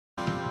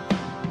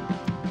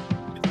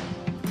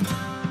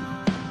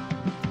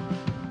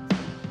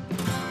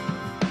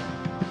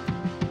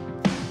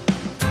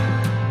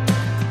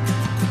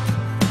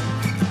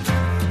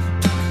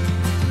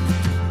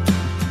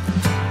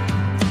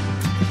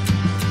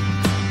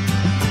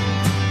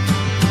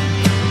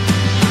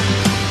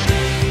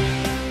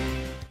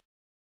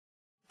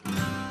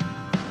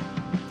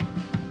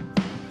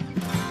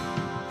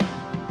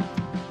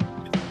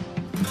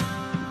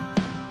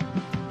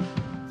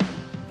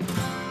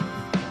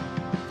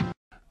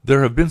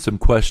There have been some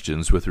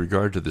questions with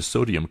regard to the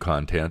sodium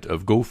content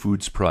of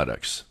GoFoods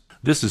products.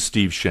 This is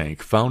Steve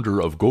Shank, founder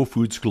of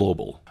GoFoods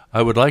Global.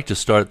 I would like to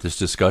start this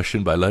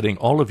discussion by letting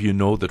all of you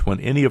know that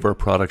when any of our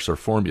products are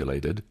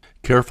formulated,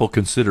 careful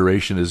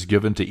consideration is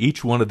given to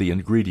each one of the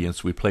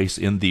ingredients we place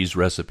in these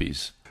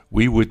recipes.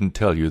 We wouldn't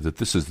tell you that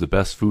this is the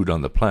best food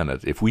on the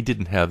planet if we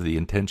didn't have the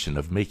intention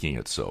of making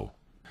it so.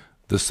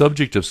 The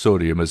subject of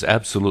sodium is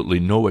absolutely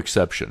no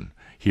exception.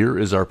 Here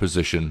is our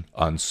position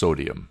on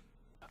sodium.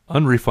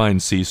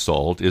 Unrefined sea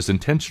salt is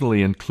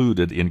intentionally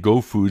included in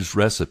GoFoods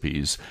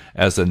recipes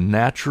as a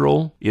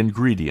natural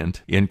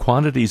ingredient in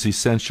quantities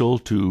essential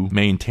to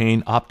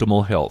maintain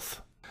optimal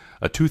health.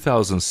 A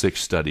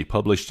 2006 study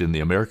published in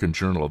the American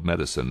Journal of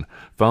Medicine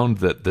found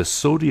that the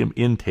sodium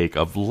intake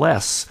of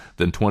less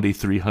than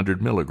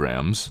 2,300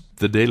 milligrams,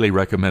 the daily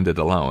recommended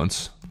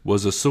allowance,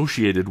 was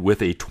associated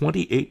with a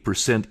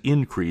 28%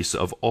 increase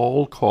of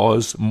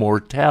all-cause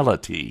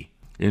mortality.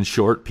 In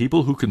short,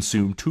 people who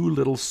consume too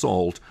little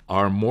salt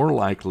are more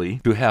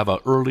likely to have an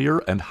earlier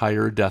and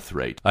higher death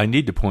rate. I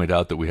need to point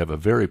out that we have a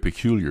very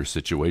peculiar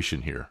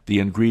situation here. The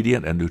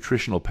ingredient and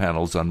nutritional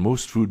panels on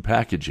most food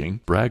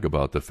packaging brag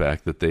about the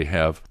fact that they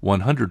have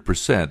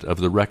 100% of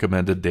the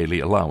recommended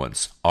daily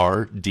allowance,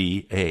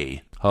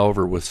 RDA.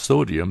 However, with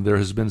sodium, there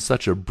has been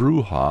such a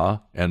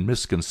brouhaha and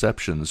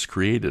misconceptions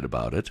created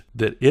about it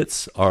that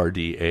its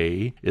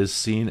RDA is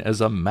seen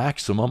as a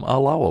maximum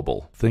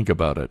allowable. Think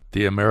about it.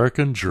 The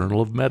American Journal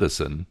of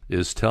Medicine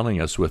is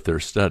telling us with their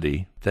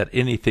study that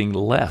anything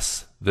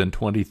less than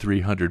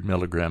 2,300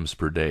 milligrams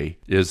per day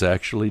is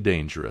actually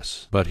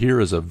dangerous. But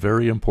here is a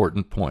very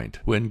important point.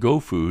 When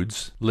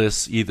GoFoods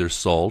lists either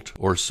salt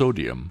or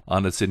sodium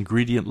on its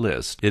ingredient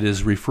list, it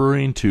is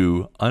referring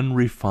to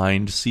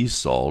unrefined sea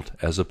salt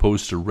as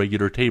opposed to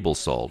regular table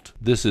salt.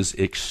 This is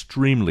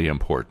extremely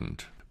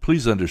important.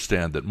 Please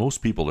understand that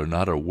most people are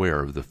not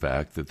aware of the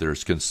fact that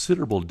there's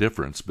considerable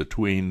difference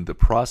between the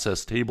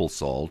processed table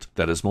salt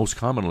that is most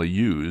commonly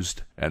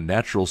used and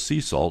natural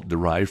sea salt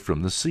derived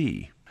from the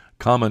sea.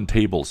 Common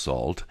table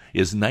salt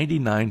is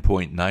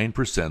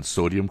 99.9%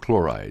 sodium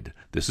chloride.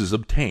 This is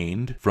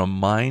obtained from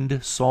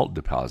mined salt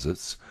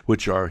deposits,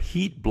 which are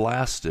heat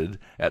blasted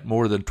at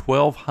more than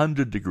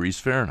 1,200 degrees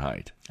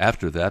Fahrenheit.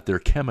 After that, they're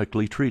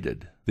chemically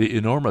treated. The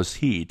enormous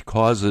heat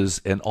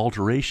causes an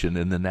alteration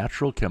in the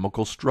natural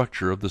chemical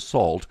structure of the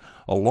salt,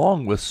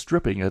 along with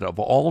stripping it of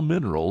all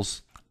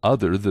minerals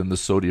other than the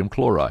sodium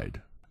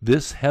chloride.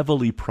 This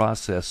heavily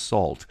processed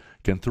salt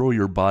can throw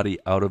your body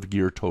out of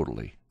gear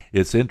totally.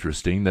 It's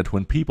interesting that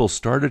when people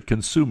started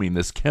consuming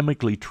this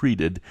chemically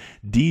treated,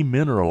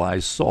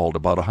 demineralized salt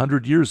about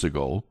 100 years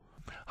ago,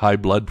 high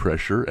blood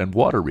pressure and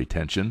water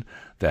retention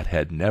that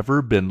had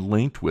never been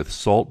linked with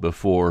salt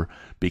before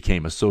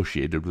became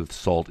associated with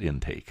salt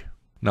intake.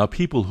 Now,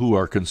 people who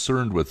are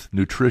concerned with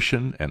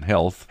nutrition and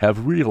health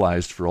have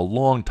realized for a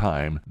long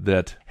time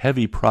that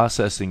heavy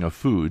processing of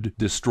food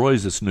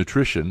destroys its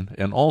nutrition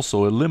and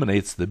also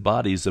eliminates the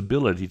body's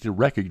ability to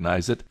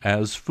recognize it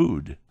as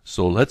food.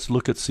 So let's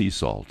look at sea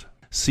salt.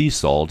 Sea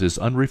salt is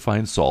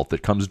unrefined salt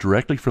that comes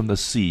directly from the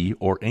sea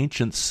or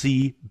ancient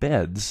sea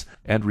beds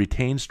and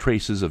retains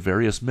traces of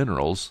various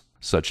minerals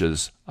such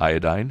as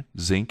iodine,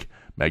 zinc,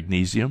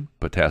 magnesium,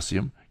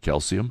 potassium,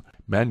 calcium,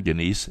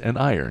 manganese, and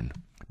iron.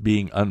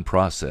 Being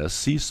unprocessed,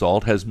 sea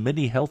salt has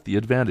many healthy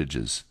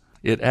advantages.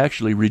 It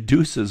actually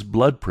reduces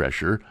blood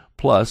pressure,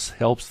 plus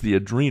helps the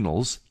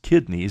adrenals,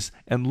 kidneys,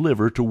 and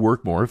liver to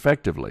work more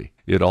effectively.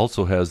 It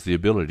also has the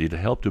ability to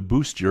help to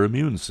boost your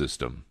immune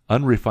system.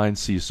 Unrefined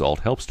sea salt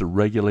helps to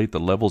regulate the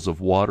levels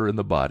of water in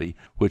the body,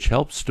 which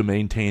helps to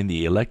maintain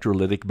the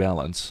electrolytic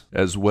balance,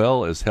 as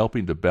well as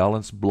helping to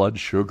balance blood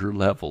sugar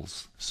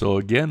levels. So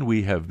again,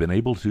 we have been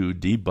able to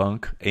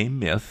debunk a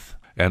myth.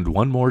 And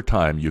one more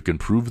time, you can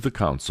prove the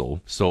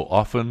counsel, so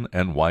often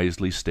and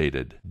wisely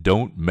stated,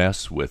 don't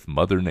mess with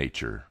Mother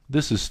Nature.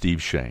 This is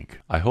Steve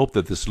Shank. I hope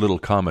that this little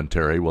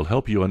commentary will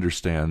help you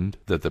understand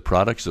that the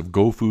products of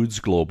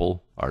GoFoods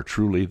Global are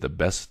truly the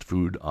best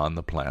food on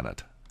the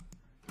planet.